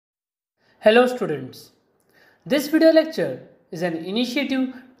Hello students. This video lecture is an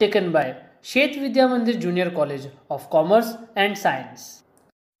initiative taken by Shet Vidya Mandir Junior College of Commerce and Science.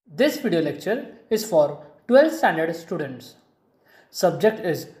 This video lecture is for 12th standard students. Subject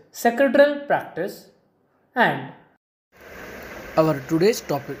is Secretarial Practice and our today's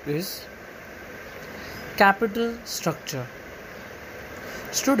topic is Capital Structure.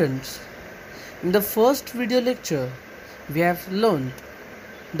 Students, in the first video lecture we have learned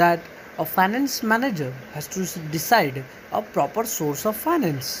that a finance manager has to decide a proper source of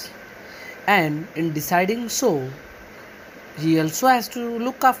finance, and in deciding so, he also has to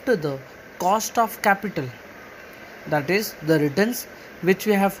look after the cost of capital, that is, the returns which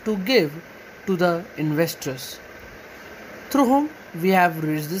we have to give to the investors through whom we have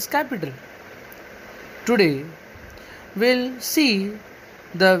raised this capital. Today, we'll see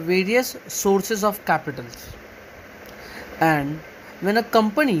the various sources of capitals, and when a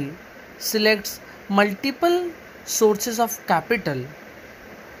company selects multiple sources of capital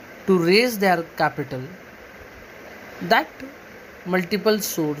to raise their capital, that multiple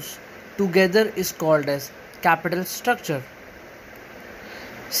source together is called as capital structure.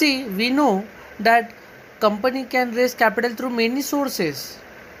 See, we know that company can raise capital through many sources.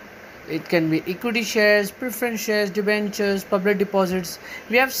 It can be equity shares, preference shares, debentures, public deposits.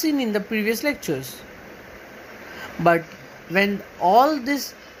 We have seen in the previous lectures. But when all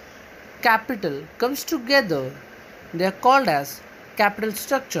this capital comes together, they are called as capital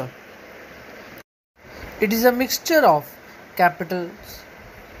structure. It is a mixture of capitals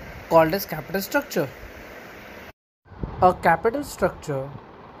called as capital structure. A capital structure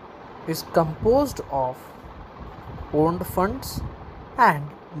is composed of owned funds and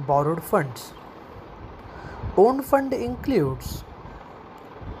borrowed funds. Owned fund includes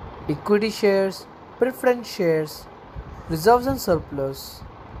equity shares, preference shares, reserves and surplus,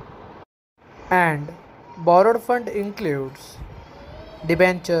 and borrowed fund includes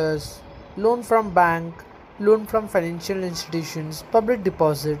debentures, loan from bank, loan from financial institutions, public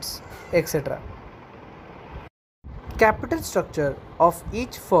deposits, etc. Capital structure of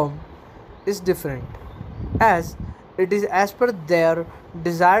each firm is different, as it is as per their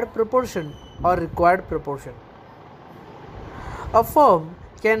desired proportion or required proportion. A firm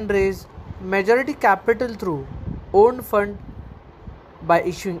can raise majority capital through owned fund by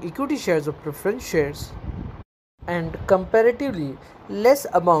issuing equity shares or preference shares, and comparatively less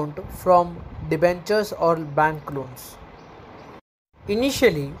amount from debentures or bank loans.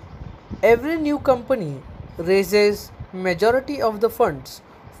 Initially, every new company raises majority of the funds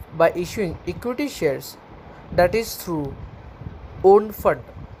by issuing equity shares, that is through owned fund.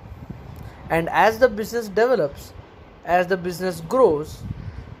 And as the business develops, as the business grows,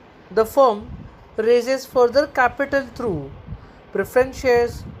 the firm raises further capital through preference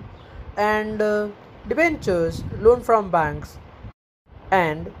shares and debentures, loan from banks,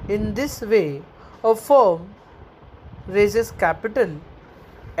 and in this way a firm raises capital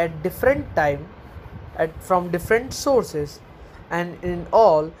at different time from different sources, and in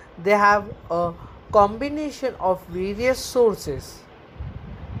all they have a combination of various sources.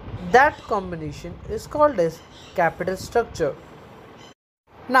 That combination is called as capital structure.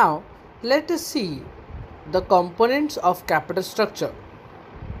 Now let us see the components of capital structure,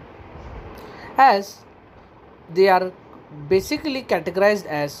 as they are basically categorized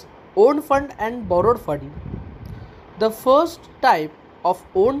as owned fund and borrowed fund. The first type of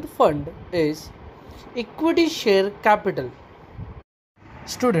owned fund is equity share capital.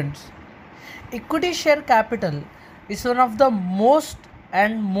 Students, equity share capital is one of the most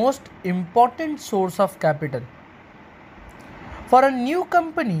important source of capital. For a new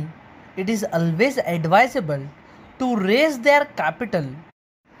company, it is always advisable to raise their capital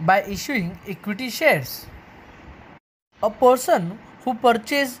by issuing equity shares. A person who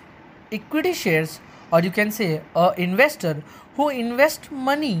purchases equity shares, or you can say an investor who invests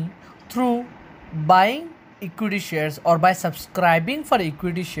money through buying equity shares or by subscribing for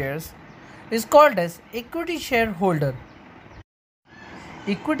equity shares, is called as equity shareholder.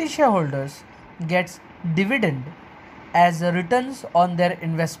 Equity shareholders gets dividend as returns on their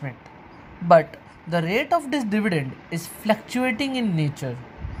investment, but the rate of this dividend is fluctuating in nature,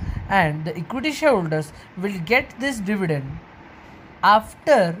 and the equity shareholders will get this dividend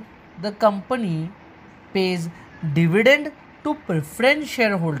after the company pays dividend to preference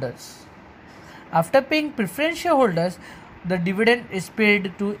shareholders. After paying preference shareholders, the dividend is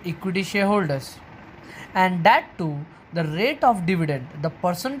paid to equity shareholders, and that too, the rate of dividend, the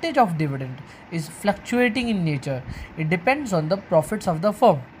percentage of dividend is fluctuating in nature. It depends on the profits of the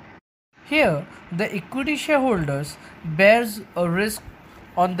firm. Here, the equity shareholders bears a risk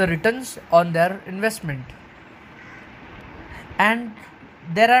on the returns on their investment. And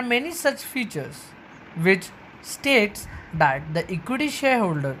there are many such features which states that the equity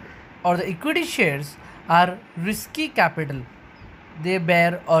shareholder or the equity shares are risky capital. They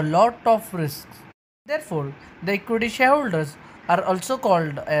bear a lot of risks. Therefore, the equity shareholders are also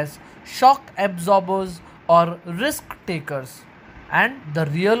called as shock absorbers or risk takers and the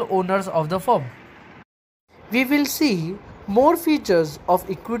real owners of the firm. We will see more features of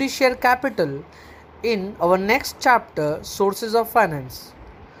equity share capital in our next chapter, Sources of Finance.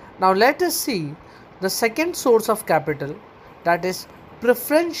 Now let us see the second source of capital, that is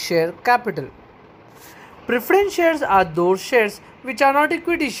preference share capital. Preference shares are those shares which are not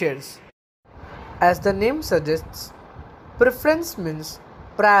equity shares. As the name suggests, preference means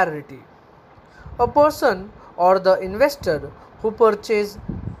priority. A person or the investor who purchase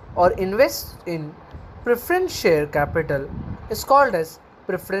or invests in preference share capital is called as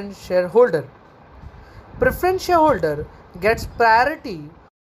preference shareholder. Preference shareholder gets priority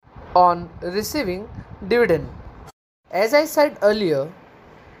on receiving dividend. As I said earlier,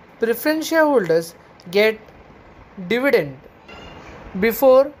 preference shareholders get dividend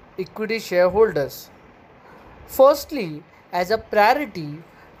before equity shareholders. Firstly, as a priority,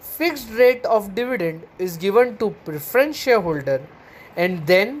 fixed rate of dividend is given to preference shareholder, and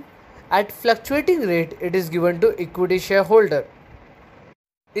then at fluctuating rate it is given to equity shareholder.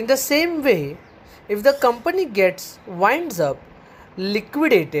 In the same way, if the company winds up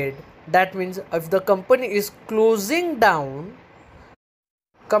liquidated, that means if the company is closing down,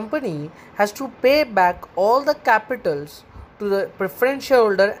 company has to pay back all the capitals to the preference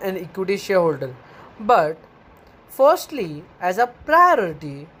shareholder and equity shareholder. But firstly, as a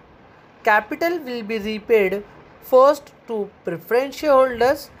priority, capital will be repaid first to preference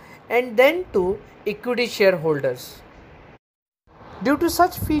shareholders and then to equity shareholders. Due to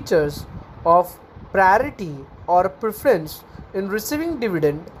such features of priority or preference in receiving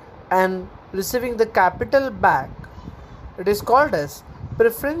dividend and receiving the capital back, it is called as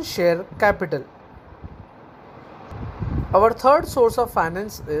preference share capital. Our third source of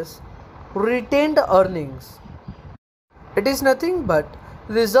finance is retained earnings. It is nothing but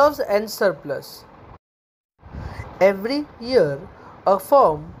reserves and surplus. Every year, a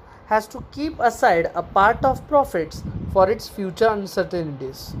firm has to keep aside a part of profits for its future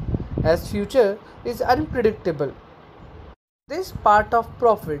uncertainties, as future is unpredictable. This part of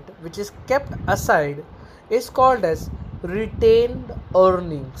profit which is kept aside is called as retained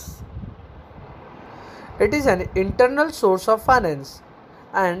earnings. It is an internal source of finance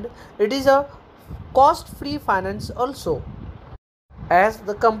and it is a cost-free finance also, as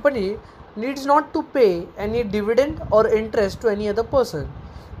the company needs not to pay any dividend or interest to any other person.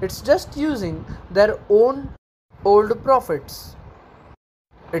 It's just using their own old profits.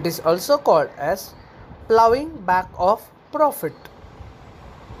 It is also called as plowing back of profit.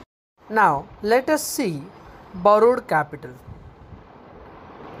 Now let us see borrowed capital.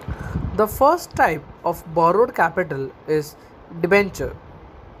 The first type of borrowed capital is debenture.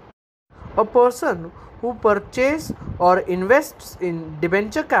 A person who purchases or invests in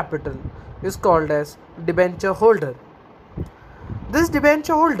debenture capital is called as debenture holder. This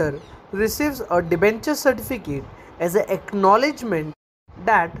debenture holder receives a debenture certificate as an acknowledgement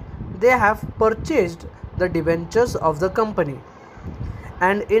that they have purchased the debentures of the company,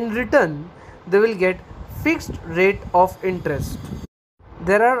 and in return they will get fixed rate of interest.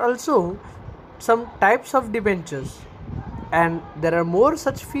 There are also some types of debentures, and there are more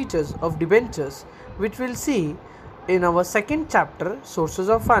such features of debentures which we'll see in our second chapter, Sources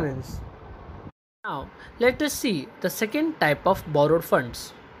of Finance. Now let us see the second type of borrowed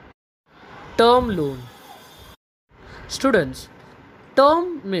funds, term loan. Students,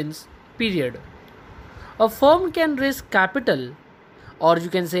 term means period. A firm can raise capital, or you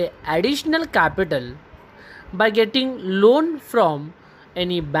can say additional capital, by getting loan from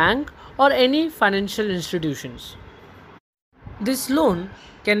any bank or any financial institutions. This loan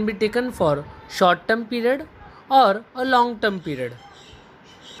can be taken for short term period or a long term period,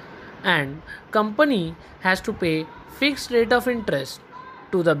 and company has to pay fixed rate of interest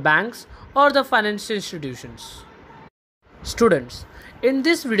to the banks or the financial institutions. Students, in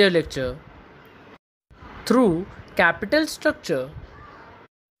this video lecture, through capital structure,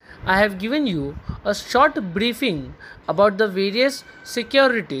 I have given you a short briefing about the various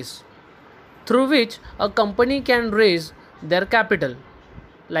securities through which a company can raise their capital,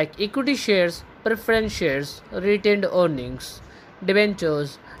 like equity shares, preference shares, retained earnings,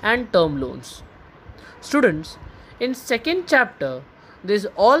 debentures, and term loans. Students, in second chapter, these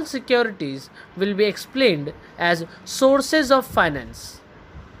all securities will be explained as sources of finance.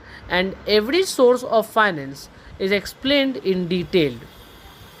 and every source of finance is explained in detail.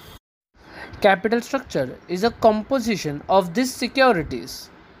 Capital structure is a composition of these securities.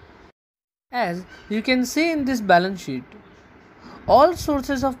 As you can see in this balance sheet, all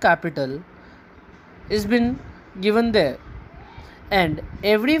sources of capital is been given there, and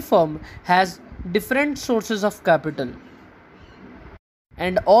every firm has different sources of capital,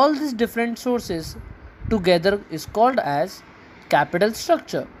 and all these different sources together is called as capital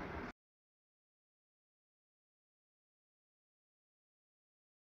structure.